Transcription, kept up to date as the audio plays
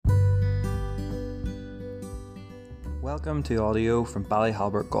Welcome to audio from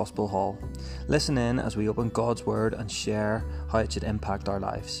Ballyhalbert Gospel Hall. Listen in as we open God's Word and share how it should impact our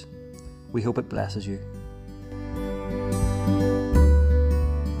lives. We hope it blesses you.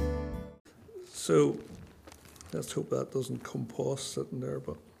 So, let's hope that doesn't compost sitting there.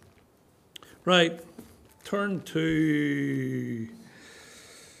 But right, turn to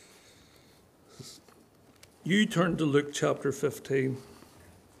Luke chapter 15.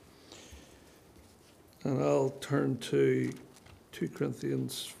 And I'll turn to 2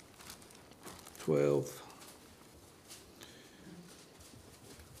 Corinthians 12.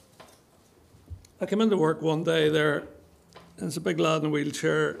 I came into work one day there, and there's a big lad in a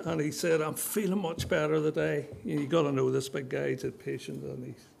wheelchair, and he said, "I'm feeling much better today." You got to know this big guy, he's a patient,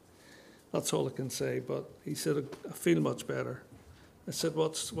 and that's all I can say. But he said, "I feel much better." I said,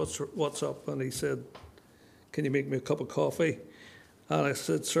 "What's up?" And he said, "Can you make me a cup of coffee?" And I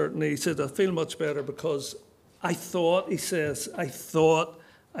said, "Certainly." He said, "I feel much better because I thought," he says, "I thought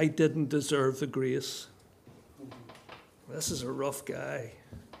I didn't deserve the grace." This is a rough guy.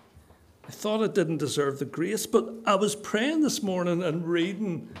 I thought I didn't deserve the grace, but I was praying this morning and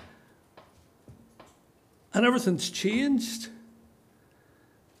reading, and everything's changed.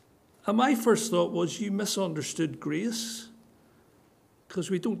 And my first thought was, you misunderstood grace, because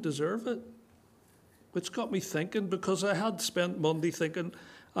we don't deserve it. Which got me thinking, because I had spent Monday thinking,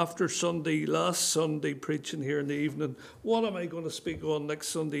 after last Sunday preaching here in the evening, what am I going to speak on next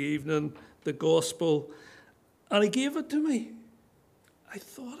Sunday evening? The gospel. And he gave it to me. I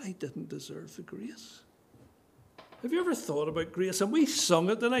thought I didn't deserve the grace. Have you ever thought about grace? And we sung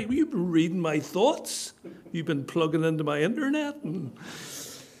it tonight. You've been reading my thoughts. You've been plugging into my internet. And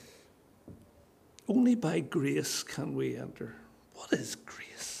only by grace can we enter. What is grace?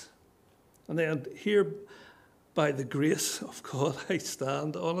 And then here, by the grace of God, I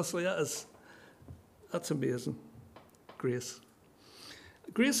stand. Honestly, that's amazing. Grace.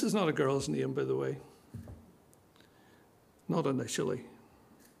 Grace is not a girl's name, by the way. Not initially.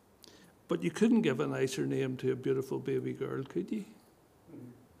 But you couldn't give a nicer name to a beautiful baby girl, could you?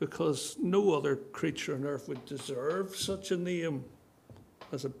 Because no other creature on earth would deserve such a name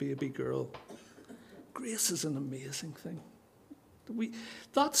as a baby girl. Grace is an amazing thing.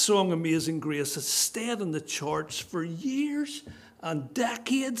 That song, Amazing Grace, has stayed in the charts for years and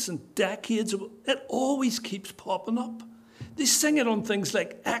decades. It always keeps popping up. They sing it on things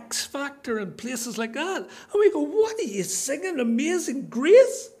like X Factor and places like that. And we go, "What are you singing? Amazing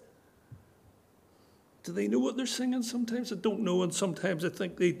Grace?" Do they know what they're singing? Sometimes I don't know, and sometimes I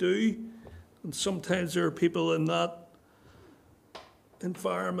think they do. And sometimes there are people in that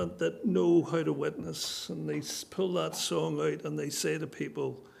environment that know how to witness, and they pull that song out and they say to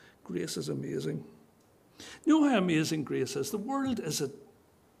people, "Grace is amazing." You know how amazing grace is? The world is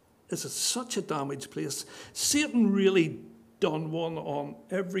such a damaged place. Satan really done one on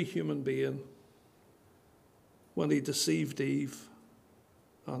every human being when he deceived Eve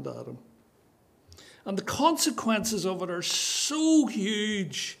and Adam. And the consequences of it are so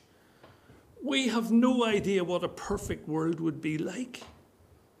huge. We have no idea what a perfect world would be like.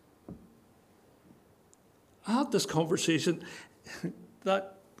 I had this conversation.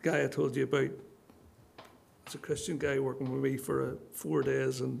 That guy I told you about was a Christian guy working with me for 4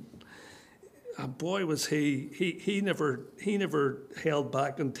 days, and boy was he never held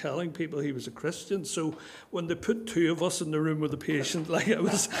back in telling people he was a Christian. So when they put two of us in the room with a patient, like it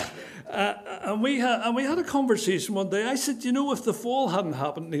was, and we had a conversation one day. I said, if the fall hadn't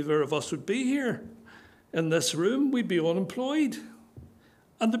happened, neither of us would be here in this room. We'd be unemployed,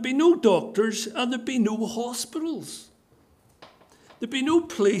 and there'd be no doctors, and there'd be no hospitals. There'd be no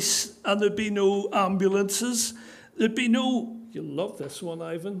police, and there'd be no ambulances. There'd be no, you'll love this one,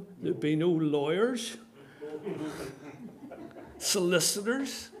 Ivan, there'd be no lawyers,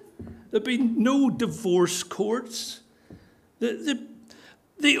 solicitors. There'd be no divorce courts.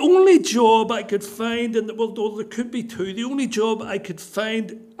 The only job I could find, well, there could be two, the only job I could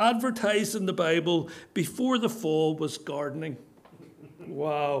find advertised in the Bible before the fall was gardening.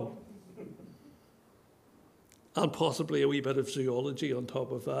 Wow. And possibly a wee bit of zoology on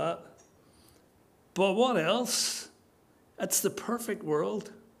top of that. But what else? It's the perfect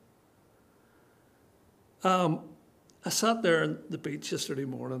world. I sat there on the beach yesterday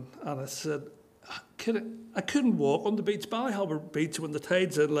morning and I said, I couldn't walk on the beach. Ballyhalbert Beach, when the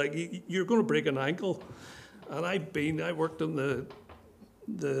tide's in, like, you're going to break an ankle. And I worked in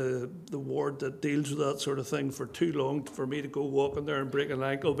the ward that deals with that sort of thing for too long for me to go walking there and break an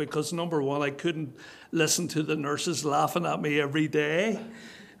ankle, because number one, I couldn't listen to the nurses laughing at me every day.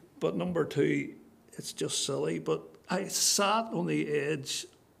 But number two, it's just silly. But I sat on the edge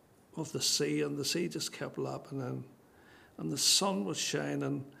of the sea, and the sea just kept lapping in. and the sun was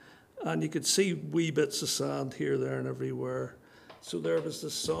shining, and you could see wee bits of sand here, there, and everywhere. So there was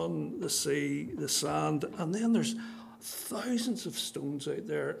the sun, the sea, the sand, and then there's thousands of stones out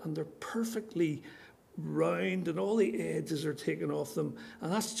there, and they're perfectly round, and all the edges are taken off them.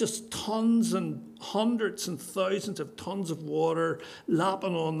 And that's just tons and hundreds and thousands of tons of water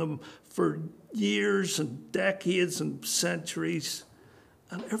lapping on them for years and decades and centuries.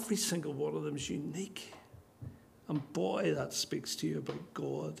 And every single one of them is unique. And boy, that speaks to you about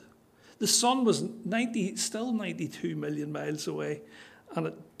God. The sun was still 92 million miles away, and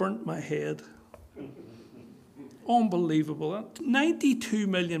it burnt my head. Unbelievable. 92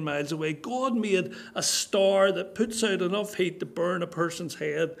 million miles away, God made a star that puts out enough heat to burn a person's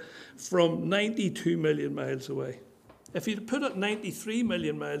head from 92 million miles away. If he'd put it 93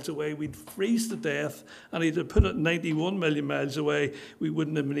 million miles away, we'd freeze to death, and he'd have put it 91 million miles away, we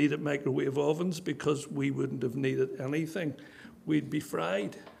wouldn't have needed microwave ovens because we wouldn't have needed anything. We'd be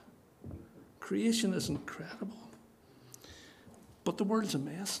fried. Creation is incredible. But the world's a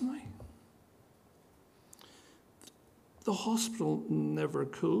mess now. The hospital never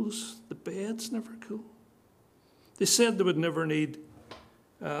cools. The beds never cool. They said they would never need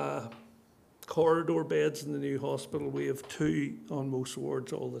corridor beds in the new hospital. We have 2 on most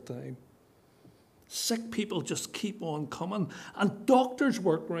wards all the time. Sick people just keep on coming. And doctors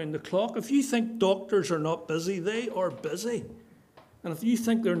work round the clock. If you think doctors are not busy, they are busy. And if you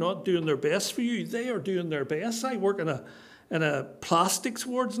think they're not doing their best for you, they are doing their best. I work in a plastics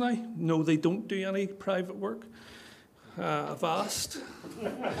wards now. No, they don't do any private work. I've asked.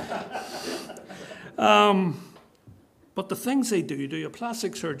 But the things they do, a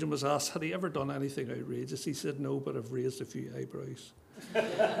plastic surgeon was asked, had he ever done anything outrageous? He said, no, but I've raised a few eyebrows.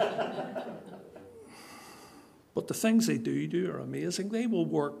 But the things they do are amazing. They will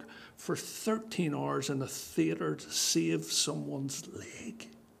work for 13 hours in a theatre to save someone's leg.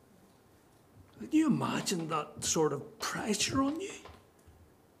 Can you imagine that sort of pressure on you?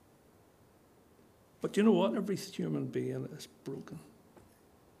 But you know what? Every human being is broken.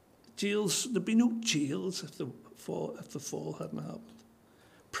 Jails, there'd be no jails if the fall hadn't happened.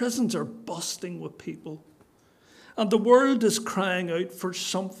 Prisons are busting with people. And the world is crying out for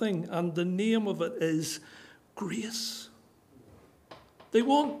something, and the name of it is grace. They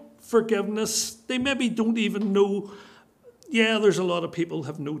want forgiveness. They maybe don't even know. Yeah, there's a lot of people who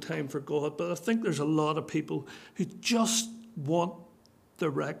have no time for God, but I think there's a lot of people who just want the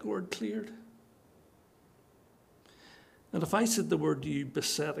record cleared. And if I said the word to you,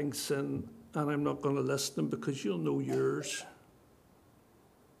 besetting sin, and I'm not going to list them because you'll know yours,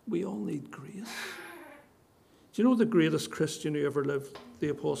 we all need grace. Do you know the greatest Christian who ever lived, the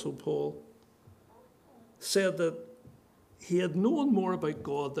Apostle Paul, said that he had known more about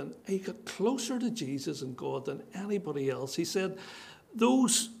God than he got closer to Jesus and God than anybody else. He said,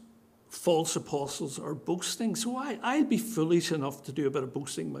 those false apostles are boasting, so I'll be foolish enough to do a bit of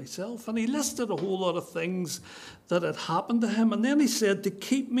boasting myself. And he listed a whole lot of things that had happened to him. And then he said, to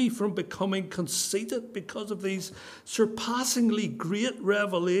keep me from becoming conceited because of these surpassingly great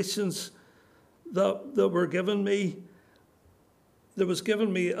revelations that were given me, there was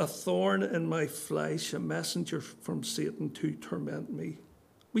given me a thorn in my flesh, a messenger from Satan to torment me.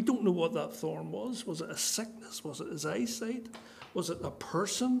 We don't know what that thorn was. Was it a sickness? Was it his eyesight? Was it a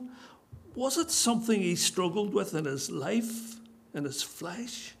person? Was it something he struggled with in his life, in his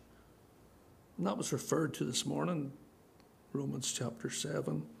flesh? And that was referred to this morning, Romans chapter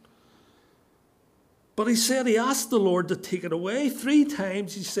 7. But he said he asked the Lord to take it away. 3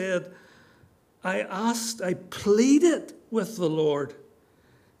 times he said, I pleaded with the Lord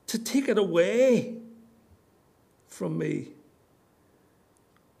to take it away from me.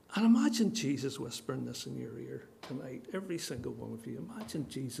 And imagine Jesus whispering this in your ear tonight, every single one of you. Imagine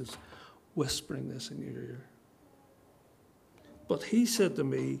Jesus whispering this in your ear. But he said to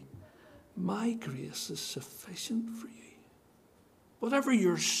me, my grace is sufficient for you. Whatever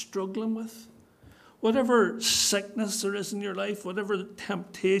you're struggling with, whatever sickness there is in your life, whatever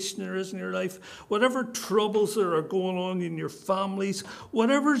temptation there is in your life, whatever troubles there are going on in your families,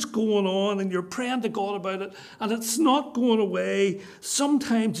 whatever's going on and you're praying to God about it and it's not going away,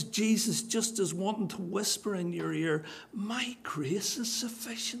 sometimes Jesus just is wanting to whisper in your ear, my grace is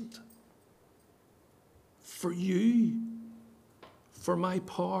sufficient for you, for my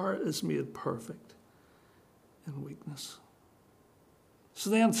power is made perfect in weakness. So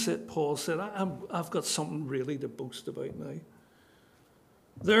then Paul said, I've got something really to boast about now.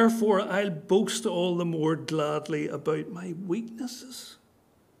 Therefore, I'll boast all the more gladly about my weaknesses,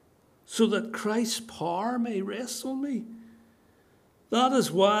 so that Christ's power may rest on me. That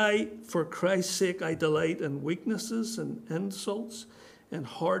is why, for Christ's sake, I delight in weaknesses and insults, in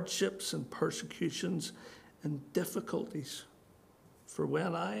hardships and persecutions and difficulties. For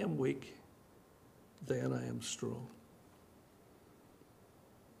when I am weak, then I am strong.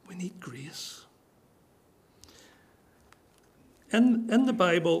 We need grace. In the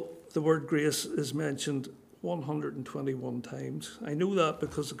Bible, the word grace is mentioned 121 times. I know that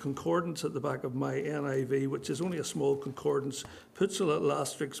because the concordance at the back of my NIV, which is only a small concordance, puts a little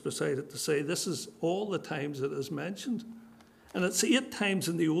asterisk beside it to say this is all the times it is mentioned. And it's 8 times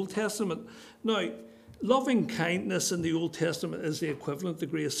in the Old Testament. Now, loving kindness in the Old Testament is the equivalent to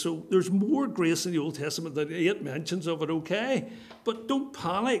grace. So there's more grace in the Old Testament than 8 mentions of it, okay? But don't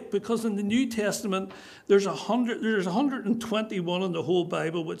panic, because in the New Testament, there's 121 in the whole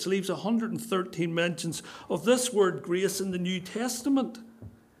Bible, which leaves 113 mentions of this word grace in the New Testament.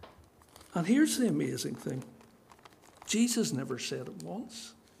 And here's the amazing thing. Jesus never said it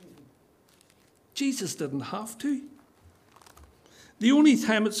once. Jesus didn't have to. The only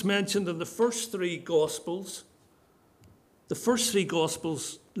time it's mentioned in the first 3 Gospels, the first 3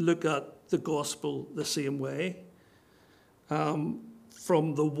 Gospels look at the Gospel the same way,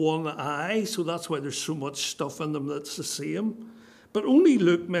 from the one eye, so that's why there's so much stuff in them that's the same. But only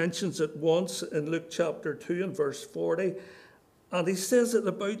Luke mentions it once in Luke chapter 2 and verse 40, and he says it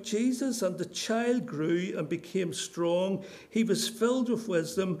about Jesus, and the child grew and became strong. He was filled with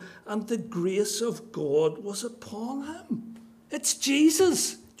wisdom, and the grace of God was upon him. It's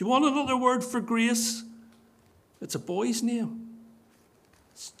Jesus. Do you want another word for grace? It's a boy's name.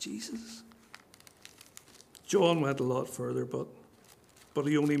 It's Jesus. John went a lot further, but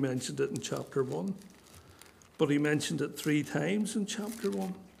he only mentioned it in chapter 1. But he mentioned it 3 times in chapter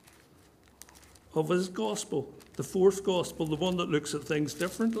 1 of his gospel, the 4th gospel, the one that looks at things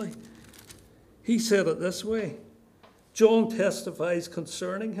differently. He said it this way. John testifies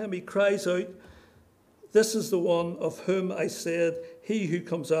concerning him. He cries out, "This is the one of whom I said, he who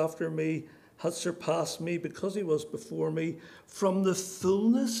comes after me has surpassed me because he was before me. From the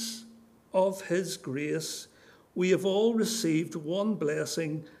fullness of his grace, we have all received one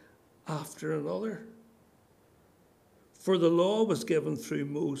blessing after another. For the law was given through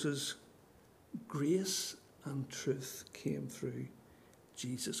Moses, grace and truth came through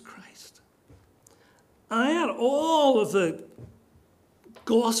Jesus Christ." And all of the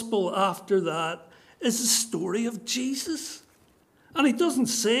gospel after that is the story of Jesus. And he doesn't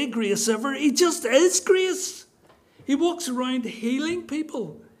say grace ever, he just is grace. He walks around healing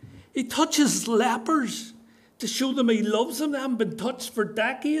people. He touches lepers to show them he loves them. They haven't been touched for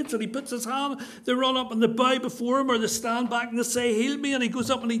decades, and he puts his hand, they run up and they bow before him, or they stand back and they say, "Heal me," and he goes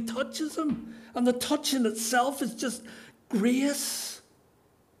up and he touches them. And the touch in itself is just grace.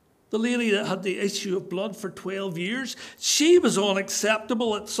 The lady that had the issue of blood for 12 years, she was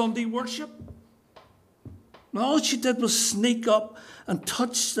unacceptable at Sunday worship. And all she did was sneak up and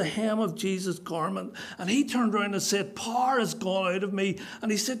touch the hem of Jesus' garment. And he turned around and said, "Power has gone out of me." And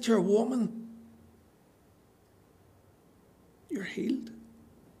he said to her, "Woman, you're healed."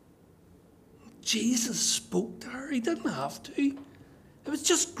 Jesus spoke to her. He didn't have to. It was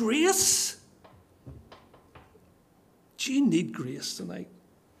just grace. Do you need grace tonight?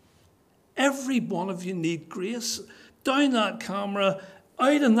 Every one of you need grace. Down that camera,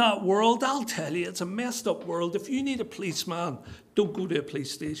 out in that world, I'll tell you, it's a messed up world. If you need a policeman, don't go to a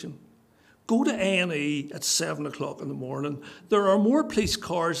police station. Go to A&E at 7 o'clock in the morning. There are more police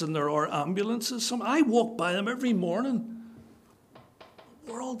cars than there are ambulances. I walk by them every morning.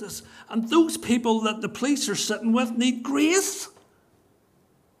 The world is, and those people that the police are sitting with need grace.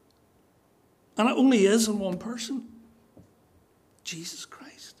 And it only is in one person, Jesus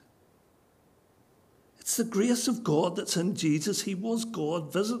Christ. It's the grace of God that's in Jesus. He was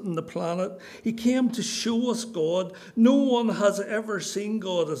God visiting the planet. He came to show us God. No one has ever seen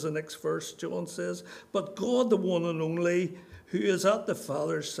God, as the next verse John says, but God, the one and only, who is at the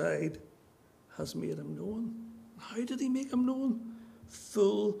Father's side, has made him known. How did he make him known?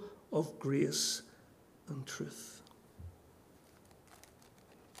 Full of grace and truth.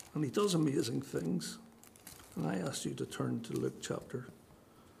 And he does amazing things. And I ask you to turn to Luke chapter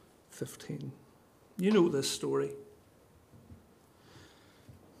 15. You know this story.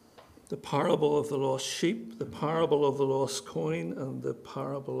 The parable of the lost sheep, the parable of the lost coin, and the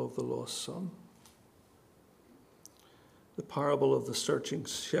parable of the lost son. The parable of the searching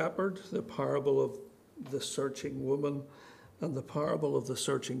shepherd, the parable of the searching woman, and the parable of the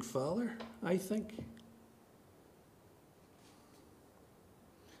searching father, I think.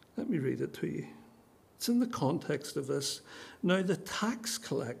 Let me read it to you. It's in the context of this. Now the tax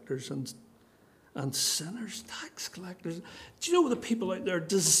collectors and sinners, tax collectors. Do you know the people out there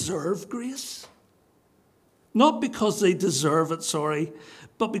deserve grace? Not because they deserve it,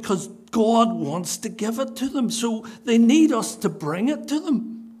 but because God wants to give it to them. So they need us to bring it to them.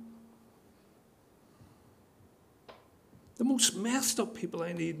 The most messed up people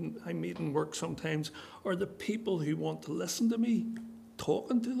I meet in work sometimes are the people who want to listen to me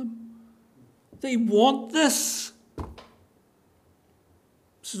talking to them. They want this.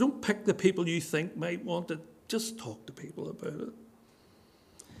 So don't pick the people you think might want it. Just talk to people about it.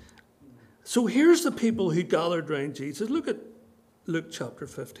 So here's the people who gathered round Jesus. Look at Luke chapter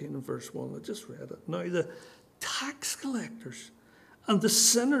 15 and verse 1. I just read it. Now the tax collectors and the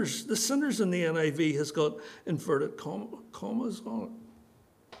sinners in the NIV has got inverted commas on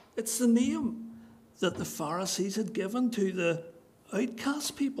it. It's the name that the Pharisees had given to the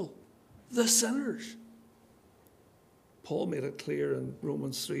outcast people, the sinners. Paul made it clear in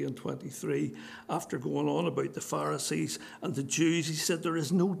Romans 3 and 23, after going on about the Pharisees and the Jews, he said there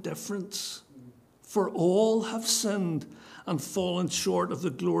is no difference, for all have sinned and fallen short of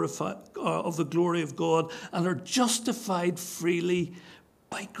the glory of God and are justified freely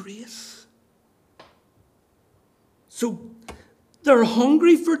by grace. So they're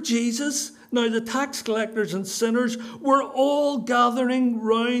hungry for Jesus. Now the tax collectors and sinners were all gathering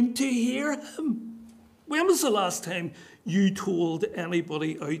round to hear him. When was the last time you told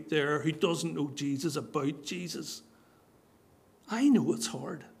anybody out there who doesn't know Jesus about Jesus? I know it's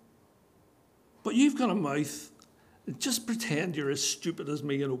hard. But you've got a mouth. Just pretend you're as stupid as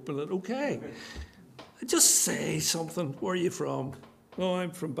me and open it, okay? Just say something. Where are you from? Oh, I'm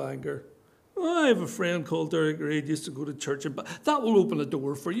from Bangor. Oh, I have a friend called Derek Reid, used to go to church in Bangor. That will open a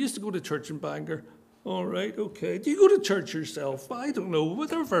door for you. Used to go to church in Bangor. All right, okay. Do you go to church yourself? I don't know,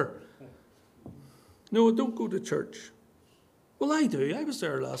 whatever. No, I don't go to church. Well, I do. I was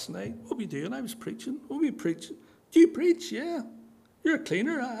there last night. What were you doing? I was preaching. What were you preaching? Do you preach? Yeah. You're a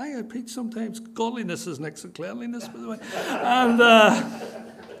cleaner. I preach sometimes. Godliness is next to cleanliness, by the way. And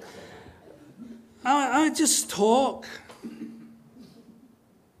I just talk. Do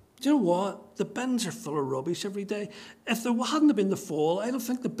you know what? The bins are full of rubbish every day. If there hadn't been the fall, I don't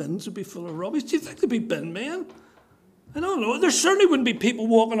think the bins would be full of rubbish. Do you think there'd be bin men? I don't know. There certainly wouldn't be people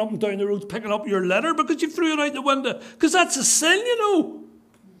walking up and down the roads picking up your litter because you threw it out the window. Because that's a sin, you know.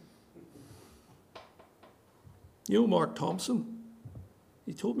 You know Mark Thompson?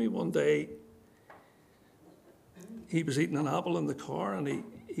 He told me one day he was eating an apple in the car and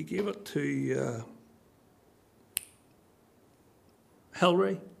he gave it to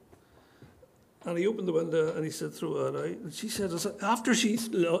Hillary. And he opened the window and he said, throw it out. And she said, after she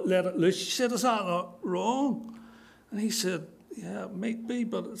let it loose, she said, is that not wrong? And he said, yeah, it might be,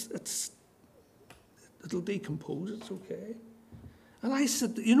 but it'll decompose, it's okay. And I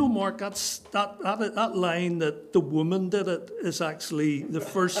said, you know, Mark, that line that the woman did it is actually the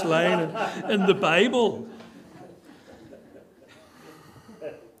first line in the Bible.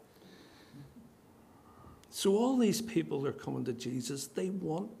 So all these people are coming to Jesus. They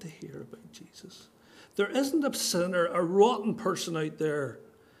want to hear about Jesus. There isn't a sinner, a rotten person out there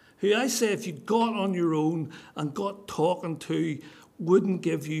who I say if you got on your own and got talking to wouldn't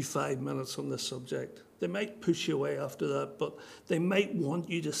give you 5 minutes on this subject. They might push you away after that, but they might want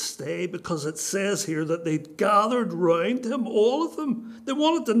you to stay because it says here that they'd gathered round him, all of them. They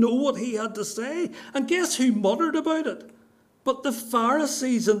wanted to know what he had to say. And guess who muttered about it? But the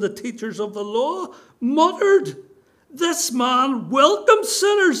Pharisees and the teachers of the law muttered, this man welcomes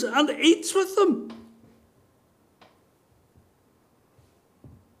sinners and eats with them.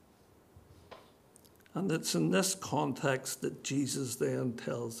 And it's in this context that Jesus then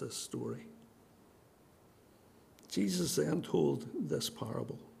tells this story. Jesus then told this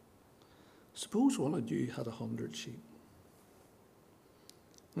parable. Suppose one of you had 100 sheep,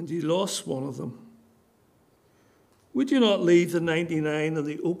 and you lost one of them. Would you not leave the 99 in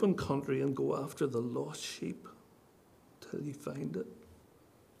the open country and go after the lost sheep till you find it?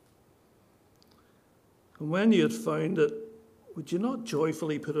 And when you had found it, would you not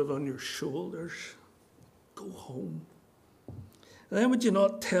joyfully put it on your shoulders? Go home. And then would you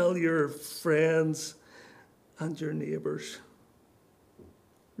not tell your friends and your neighbours,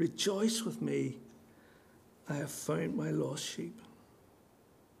 rejoice with me, I have found my lost sheep.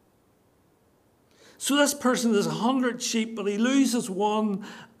 So this person has 100 sheep, but he loses one,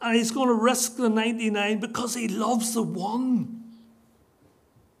 and he's going to risk the 99 because he loves the one.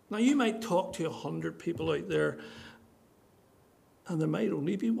 Now you might talk to 100 people out there, and there might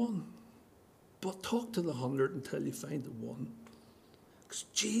only be one. But talk to the 100 until you find the one. Because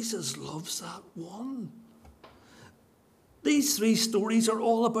Jesus loves that one. These three stories are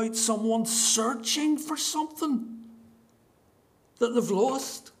all about someone searching for something that they've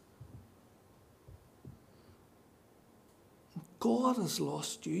lost. God has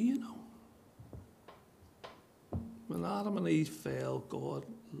lost you, you know. When Adam and Eve fell, God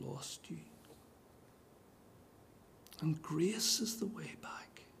lost you. And grace is the way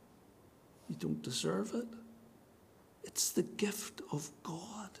back. You don't deserve it. It's the gift of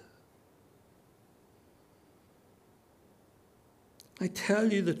God. I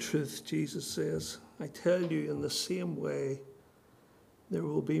tell you the truth, Jesus says. I tell you in the same way, there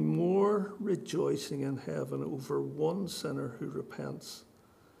will be more rejoicing in heaven over one sinner who repents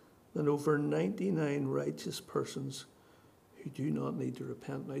than over 99 righteous persons who do not need to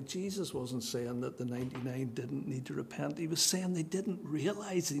repent. Now, Jesus wasn't saying that the 99 didn't need to repent. He was saying they didn't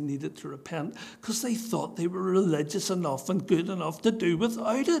realize they needed to repent because they thought they were religious enough and good enough to do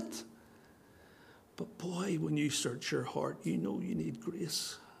without it. But boy, when you search your heart, you know you need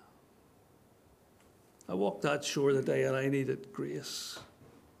grace. I walked that shore the day and I needed grace.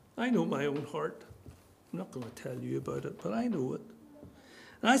 I know my own heart. I'm not going to tell you about it, but I know it.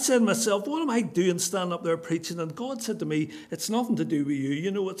 And I said to myself, what am I doing standing up there preaching? And God said to me, it's nothing to do with you. You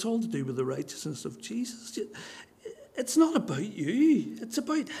know, it's all to do with the righteousness of Jesus. It's not about you. It's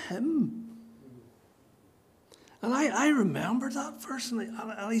about him. And I remember that verse,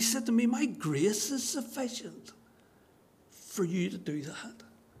 and he said to me, my grace is sufficient for you to do that,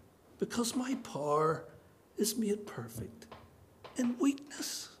 because my power is made perfect in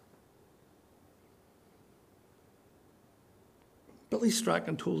weakness. Billy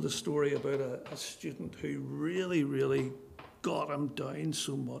Strachan told a story about a student who really, really got him down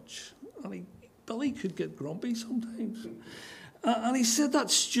so much. And Billy could get grumpy sometimes. And he said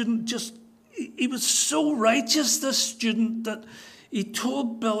that student he was so righteous, this student, that he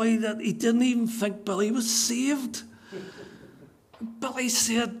told Billy that he didn't even think Billy was saved. Billy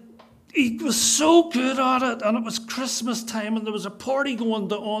said he was so good at it, and it was Christmas time, and there was a party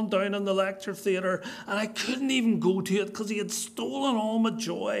going on down in the lecture theatre, and I couldn't even go to it because he had stolen all my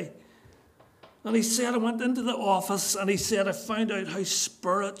joy. And he said, I went into the office, and he said, I found out how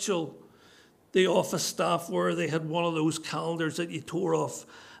spiritual the office staff were. They had one of those calendars that you tore off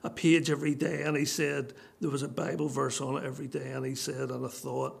a page every day, and he said there was a Bible verse on it every day, and he said, and a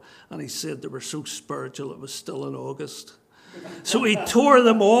thought, and he said they were so spiritual it was still in August. So he tore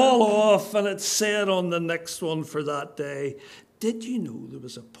them all off, and it said on the next one for that day, did you know there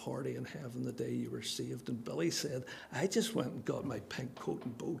was a party in heaven the day you were saved? And Billy said, I just went and got my pink coat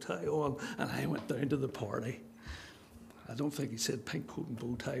and bow tie on, and I went down to the party. I don't think he said pink coat and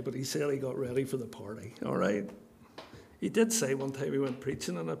bow tie, but he said he got ready for the party, all right? He did say one time he went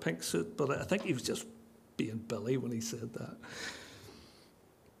preaching in a pink suit, but I think he was just being Billy when he said that.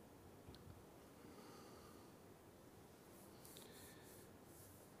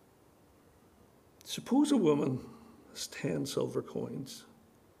 Suppose a woman has 10 silver coins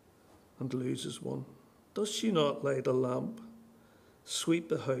and loses one. Does she not light a lamp, sweep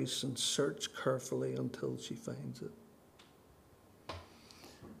the house, and search carefully until she finds it?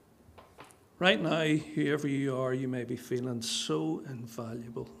 Right now, whoever you are, you may be feeling so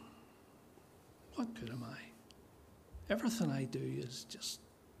invaluable. What good am I? Everything I do is just...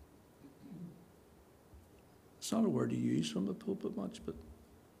 It's not a word you use from the pulpit much, but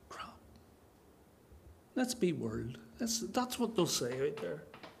crap. Let's be world. That's what they'll say out there.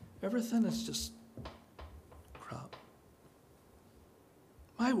 Everything is just crap.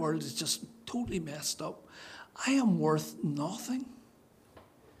 My world is just totally messed up. I am worth nothing.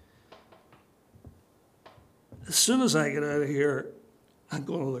 As soon as I get out of here, I'm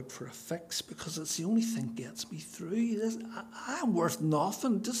going to look for a fix, because it's the only thing that gets me through. I'm worth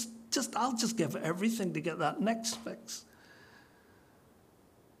nothing. I'll just give everything to get that next fix.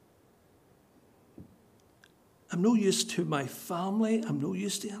 I'm no use to my family. I'm no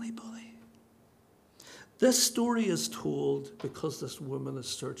use to anybody. This story is told because this woman is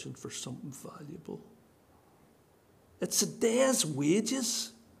searching for something valuable. It's a day's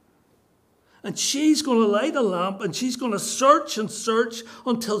wages. And she's going to light a lamp, and she's going to search and search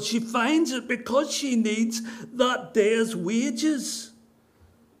until she finds it, because she needs that day's wages.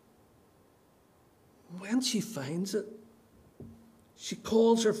 When she finds it, she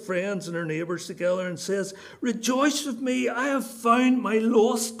calls her friends and her neighbours together and says, "Rejoice with me, I have found my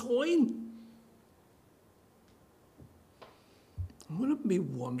lost coin." Wouldn't it be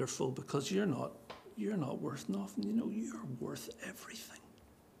wonderful? Because you're not worth nothing. You know, you're worth everything.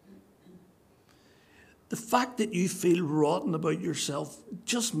 The fact that you feel rotten about yourself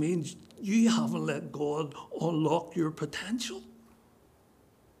just means you haven't let God unlock your potential.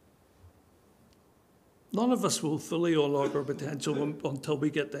 None of us will fully unlock our potential until we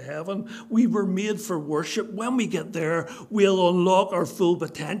get to heaven. We were made for worship. When we get there, we'll unlock our full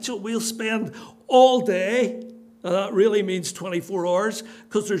potential. We'll spend all day, and that really means 24 hours,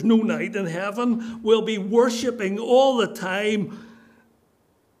 because there's no night in heaven. We'll be worshipping all the time.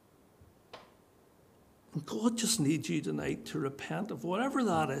 And God just needs you tonight to repent of whatever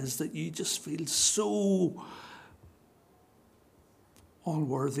that is that you just feel so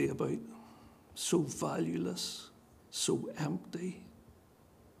unworthy about. So valueless, so empty,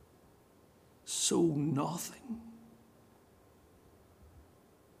 so nothing.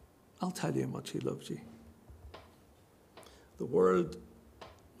 I'll tell you how much he loves you. The world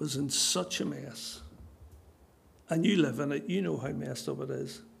was in such a mess, and you live in it, you know how messed up it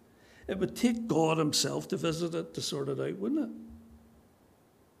is. It would take God himself to visit it, to sort it out, wouldn't it?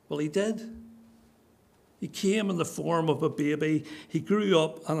 Well, he did. He came in the form of a baby. He grew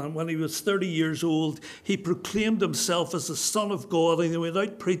up, and when he was 30 years old, he proclaimed himself as the Son of God, and he went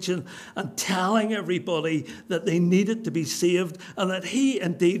out preaching and telling everybody that they needed to be saved and that he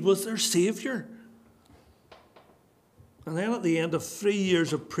indeed was their Saviour. And then at the end of 3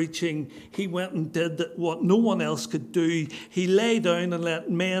 years of preaching, he went and did what no one else could do. He lay down and let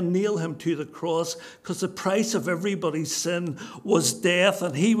men nail him to the cross, because the price of everybody's sin was death,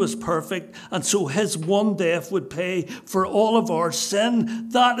 and he was perfect. And so his one death would pay for all of our sin.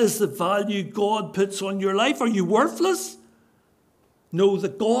 That is the value God puts on your life. Are you worthless? No, the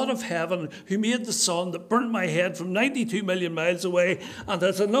God of heaven, who made the sun that burnt my head from 92 million miles away, and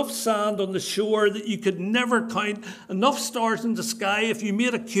has enough sand on the shore that you could never count, enough stars in the sky if you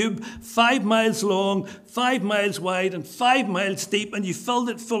made a cube 5 miles long, 5 miles wide, and 5 miles deep, and you filled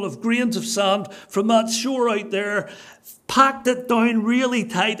it full of grains of sand from that shore out there, packed it down really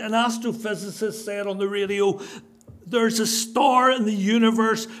tight. An astrophysicist said on the radio, there's a star in the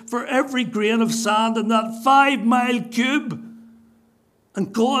universe for every grain of sand in that 5 mile cube.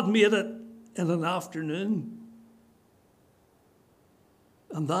 And God made it in an afternoon.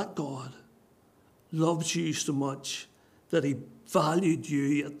 And that God loves you so much that he valued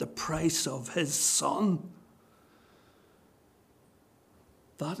you at the price of his Son.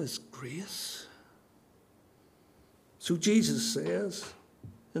 That is grace. So Jesus says,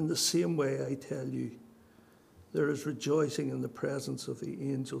 in the same way I tell you, there is rejoicing in the presence of the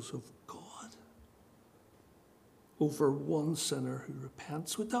angels of God over one sinner who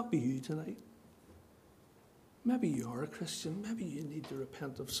repents. Would that be you tonight? Maybe you are a Christian. Maybe you need to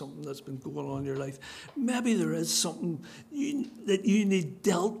repent of something that's been going on in your life. Maybe there is something that you need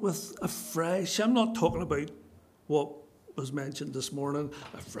dealt with afresh. I'm not talking about what was mentioned this morning,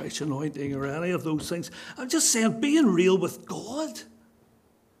 a fresh anointing or any of those things. I'm just saying, being real with God.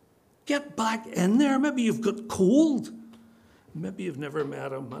 Get back in there. Maybe you've got cold. Maybe you've never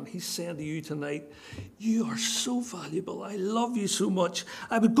met him, and he's saying to you tonight, you are so valuable. I love you so much.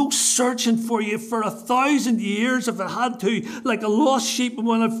 I would go searching for you for 1,000 years if I had to, like a lost sheep. And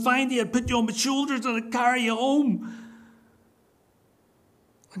when I'd find you, I'd put you on my shoulders and I'd carry you home.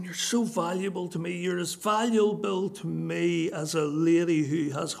 And you're so valuable to me. You're as valuable to me as a lady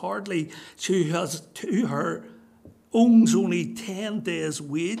who owns only 10 days'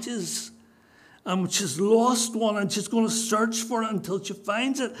 wages. And she's lost one, and she's going to search for it until she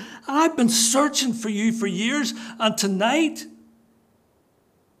finds it. And I've been searching for you for years. And tonight,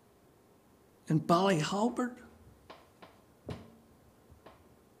 in Ballyhalbert,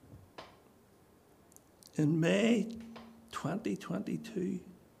 in May 2022,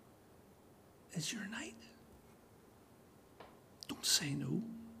 is your night. Don't say no.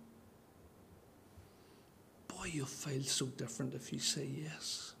 Boy, you'll feel so different if you say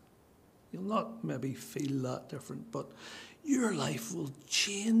yes. You'll not maybe feel that different, but your life will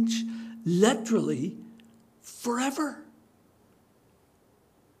change literally forever.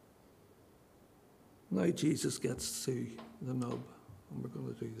 Now Jesus gets to the nub, and we're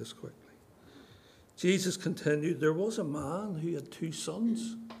going to do this quickly. Jesus continued, there was a man who had 2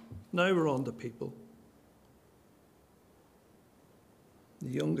 sons. Now we're on to people. The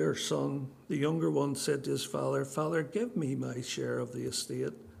younger one said to his father, Father, give me my share of the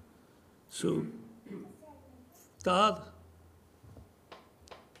estate. So, Dad,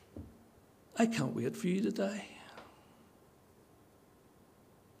 I can't wait for you to die.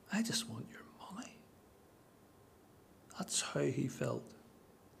 I just want your money. That's how he felt.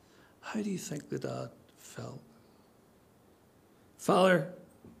 How do you think the dad felt? Father,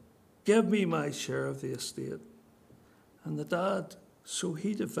 give me my share of the estate. And the dad, so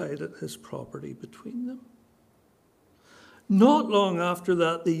he divided his property between them. Not long after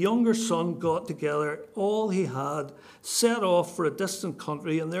that, the younger son got together all he had, set off for a distant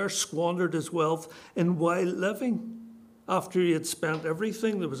country, and there squandered his wealth in wild living. After he had spent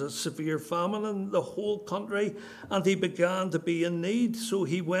everything, there was a severe famine in the whole country, and he began to be in need. So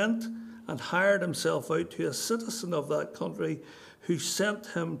he went and hired himself out to a citizen of that country, who sent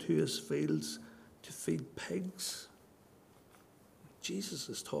him to his fields to feed pigs. Jesus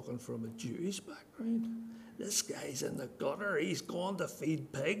is talking from a Jewish background. This guy's in the gutter. He's gone to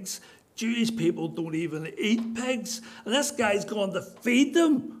feed pigs. Jewish people don't even eat pigs. And this guy's gone to feed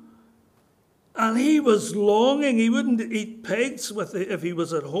them. And he was longing. He wouldn't eat pigs if he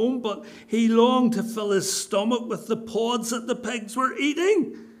was at home, but he longed to fill his stomach with the pods that the pigs were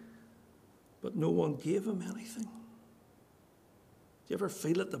eating. But no one gave him anything. Do you ever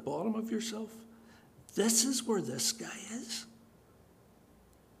feel at the bottom of yourself? This is where this guy is.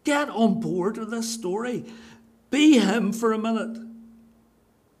 Get on board with this story. Be him for a minute.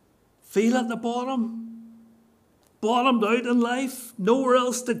 Feel at the bottom. Bottomed out in life. Nowhere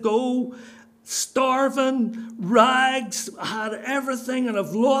else to go. Starving. Rags. I had everything and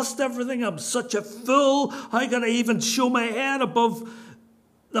I've lost everything. I'm such a fool. How can I even show my head above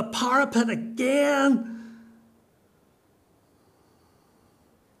the parapet again?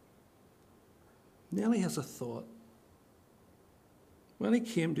 Nellie has a thought. When he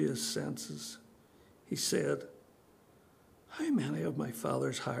came to his senses, he said, "How many of my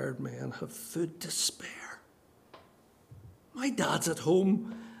father's hired men have food to spare? My dad's at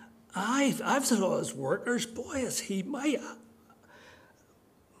home. I've seen all his workers. Boy, is he my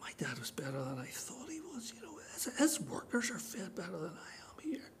dad was better than I thought he was. You know, his workers are fed better than I am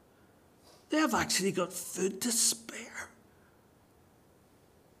here. They have actually got food to spare."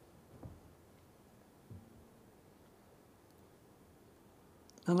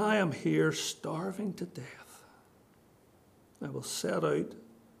 And I am here starving to death. I will set out,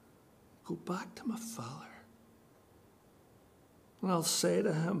 go back to my father. And I'll say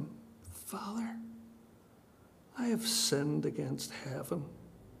to him, "Father, I have sinned against heaven."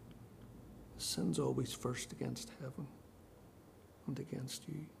 Sin's always first against heaven and against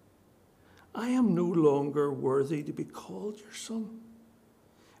you. "I am no longer worthy to be called your son.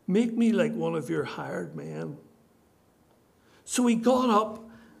 Make me like one of your hired men." So he got up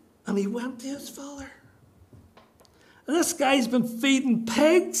and he went to his father. And this guy's been feeding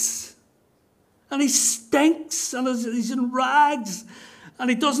pigs. And he stinks and he's in rags. And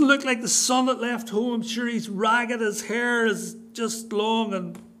he doesn't look like the son that left home. I'm sure he's ragged. His hair is just long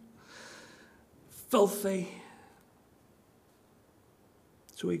and filthy.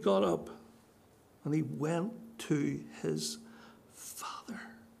 So he got up and he went to his father.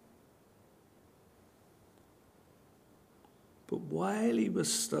 But while he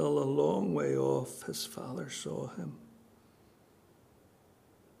was still a long way off, his father saw him.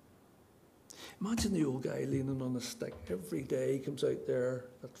 Imagine the old guy leaning on a stick. Every day he comes out there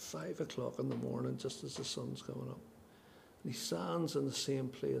at 5 o'clock in the morning, just as the sun's coming up. And he stands in the same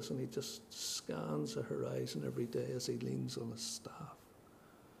place and he just scans the horizon every day as he leans on his staff.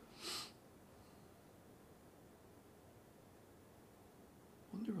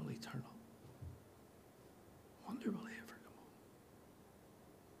 Wonder will he turn up? Wonder will he ever come home?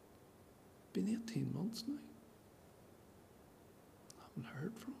 Been 18 months now. I haven't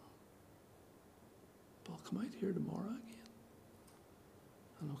heard from him. But I'll come out here tomorrow again.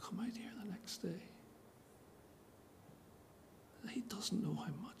 And I'll come out here the next day. He doesn't know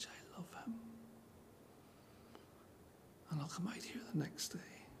how much I love him. And I'll come out here the next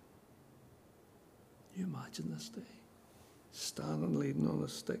day. You imagine this day, standing leaning on a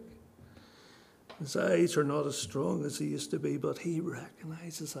stick. His eyes are not as strong as they used to be, but he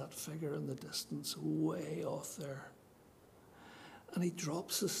recognizes that figure in the distance, way off there. And he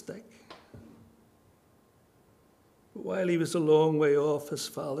drops the stick. But while he was a long way off, his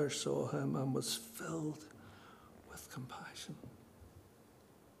father saw him and was filled with compassion.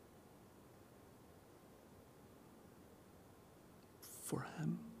 For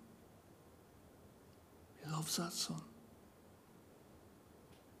him. He loves that son.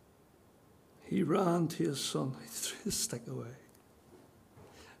 He ran to his son. He threw his stick away.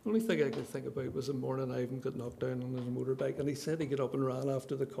 The only thing I could think about was the morning Ivan got knocked down on his motorbike, and he said he got up and ran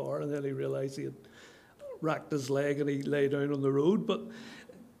after the car, and then he realised he had racked his leg and he lay down on the road. But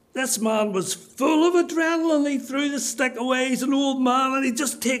this man was full of adrenaline. He threw the stick away. He's an old man and he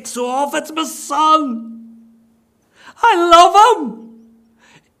just takes off. It's my son. I love him.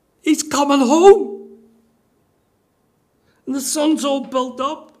 He's coming home. And the son's all built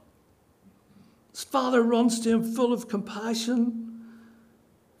up. His father runs to him full of compassion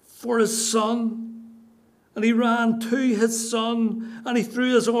for his son. And he ran to his son, and he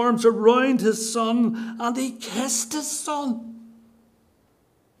threw his arms around his son, and he kissed his son.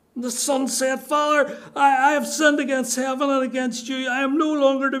 And the son said, Father, I have sinned against heaven and against you. I am no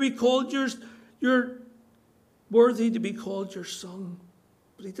longer to be called you're worthy to be called your son.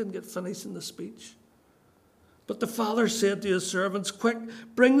 But he didn't get finished in the speech. But the father said to his servants, quick,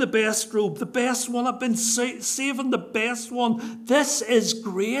 bring the best robe, the best one. I've been saving the best one. This is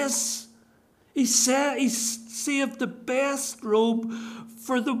grace. He saved the best robe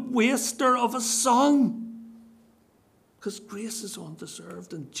for the waster of a son. Because grace is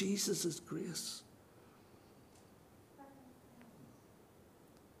undeserved and Jesus is grace.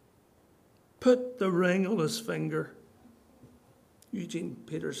 Put the ring on his finger. Eugene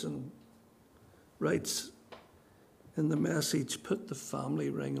Peterson writes in the Message, put the family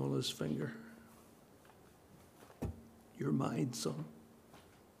ring on his finger. You're mine, son.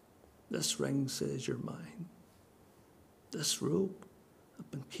 This ring says you're mine. This robe, I've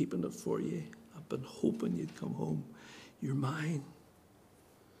been keeping it for you. I've been hoping you'd come home. You're mine.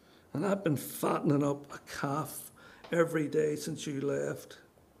 And I've been fattening up a calf every day since you left.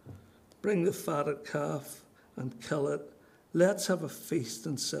 Bring the fatted calf and kill it. Let's have a feast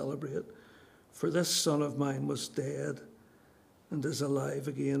and celebrate. For this son of mine was dead and is alive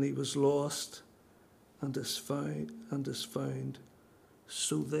again. He was lost and is found.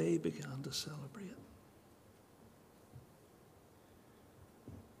 So they began to celebrate.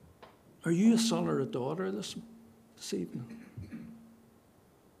 Are you a son or a daughter this evening?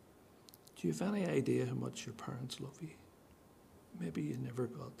 Do you have any idea how much your parents love you? Maybe you never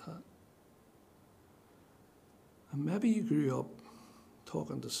got that. And maybe you grew up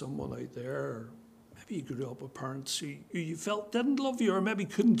talking to someone out there, or maybe you grew up with parents who you felt didn't love you, or maybe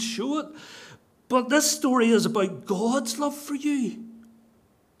couldn't show it. But this story is about God's love for you.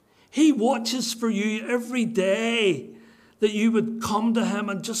 He watches for you every day, that you would come to him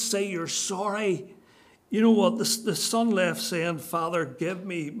and just say you're sorry. You know what? The son left saying, Father, give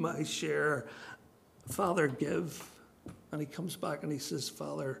me my share. Father, give. And he comes back and he says,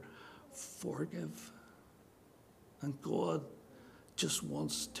 Father, forgive. And God just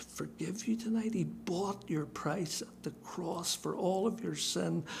wants to forgive you tonight. He bought your price at the cross for all of your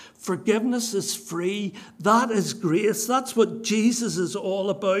sin. Forgiveness is free. That is grace. That's what Jesus is all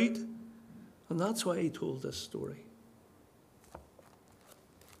about. And that's why he told this story.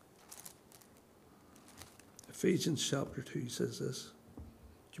 Ephesians chapter 2 says this.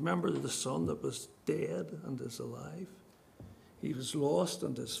 Do you remember the son that was dead and is alive? He was lost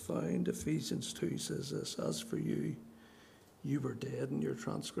and is found. Ephesians 2 says this. As for you, you were dead in your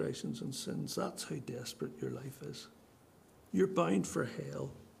transgressions and sins. That's how desperate your life is. You're bound for hell.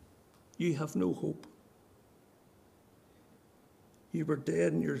 You have no hope. You were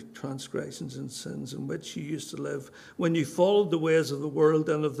dead in your transgressions and sins in which you used to live when you followed the ways of the world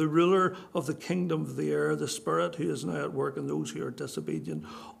and of the ruler of the kingdom of the air, the spirit who is now at work in those who are disobedient.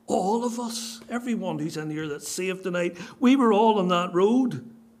 All of us, everyone who's in here that's saved tonight, we were all on that road.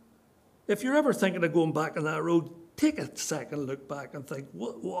 If you're ever thinking of going back on that road, take a second look back and think,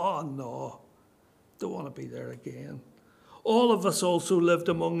 oh no, don't want to be there again. All of us also lived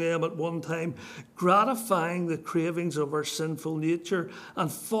among them at one time, gratifying the cravings of our sinful nature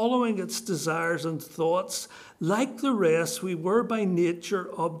and following its desires and thoughts. Like the rest, we were by nature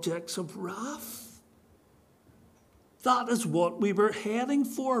objects of wrath. That is what we were heading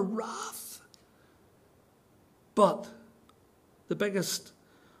for, wrath. But, the biggest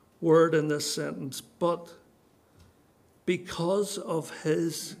word in this sentence, but because of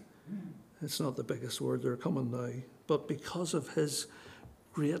his, it's not the biggest word, they're coming now, but because of his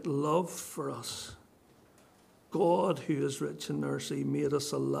great love for us, God, who is rich in mercy, made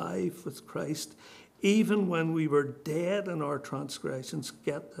us alive with Christ, even when we were dead in our transgressions.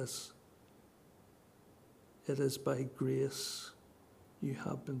 Get this. It is by grace you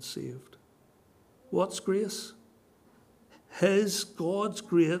have been saved. What's grace? God's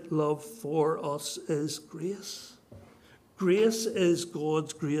great love for us is grace. Grace is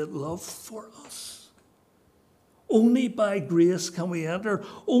God's great love for us. Only by grace can we enter.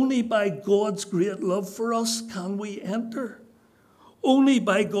 Only by God's great love for us can we enter. Only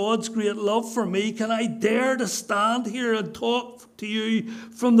by God's great love for me can I dare to stand here and talk to you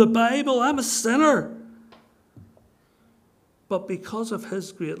from the Bible. I'm a sinner. But because of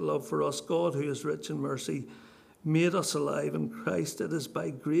his great love for us, God, who is rich in mercy, made us alive in Christ. It is by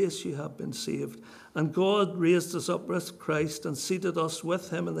grace you have been saved. And God raised us up with Christ and seated us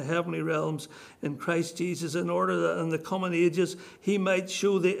with him in the heavenly realms in Christ Jesus, in order that in the coming ages he might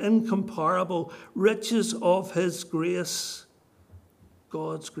show the incomparable riches of his grace,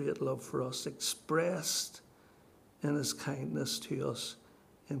 God's great love for us, expressed in his kindness to us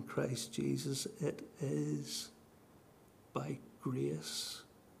in Christ Jesus. It is by grace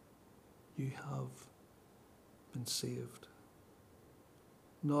you have been saved.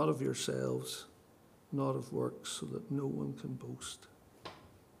 Not of yourselves, not of works, so that no one can boast.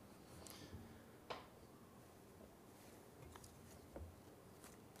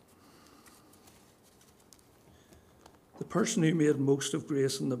 The person who made most of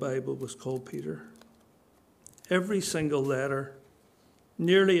grace in the Bible was called Peter. Every single letter,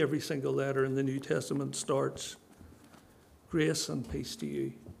 nearly every single letter in the New Testament starts, grace and peace to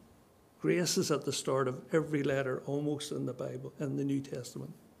you. Grace is at the start of every letter almost in the Bible, in the New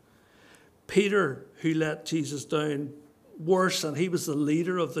Testament. Peter, who let Jesus down worse, and he was the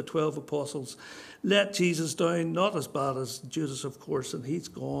leader of the 12 apostles, let Jesus down, not as bad as Judas, of course, and he's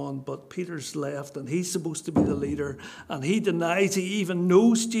gone, but Peter's left, and he's supposed to be the leader, and he denies he even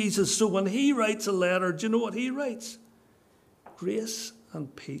knows Jesus. So when he writes a letter, do you know what he writes? Grace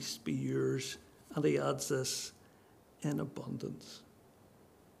and peace be yours. And he adds this, in abundance.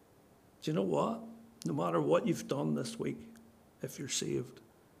 Do you know what? No matter what you've done this week, if you're saved,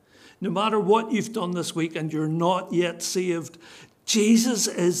 no matter what you've done this week and you're not yet saved, Jesus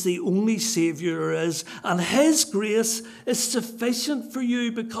is the only Saviour there is, and his grace is sufficient for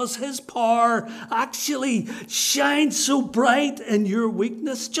you because his power actually shines so bright in your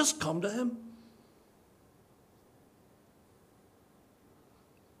weakness. Just come to him.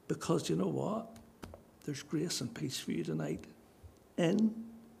 Because you know what? There's grace and peace for you tonight in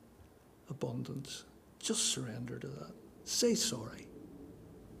abundance. Just surrender to that. Say sorry,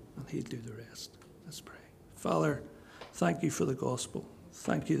 and he'll do the rest. Let's pray. Father, thank you for the gospel.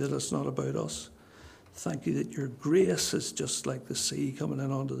 Thank you that it's not about us. Thank you that your grace is just like the sea coming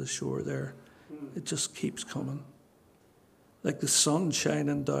in onto the shore there. It just keeps coming. Like the sun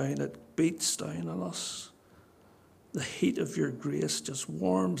shining down, it beats down on us. The heat of your grace just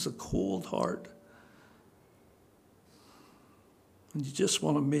warms a cold heart. And you just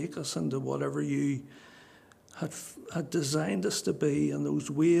want to make us into whatever you had designed us to be, and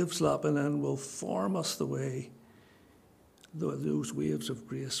those waves lapping in will form us the way. Those waves of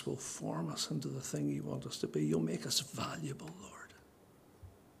grace will form us into the thing you want us to be. You'll make us valuable, Lord.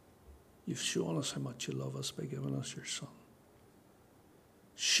 You've shown us how much you love us by giving us your Son.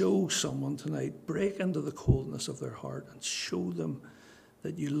 Show someone tonight, break into the coldness of their heart and show them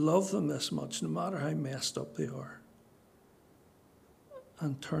that you love them this much, no matter how messed up they are.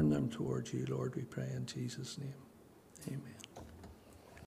 And turn them towards you, Lord, we pray in Jesus' name. Amen.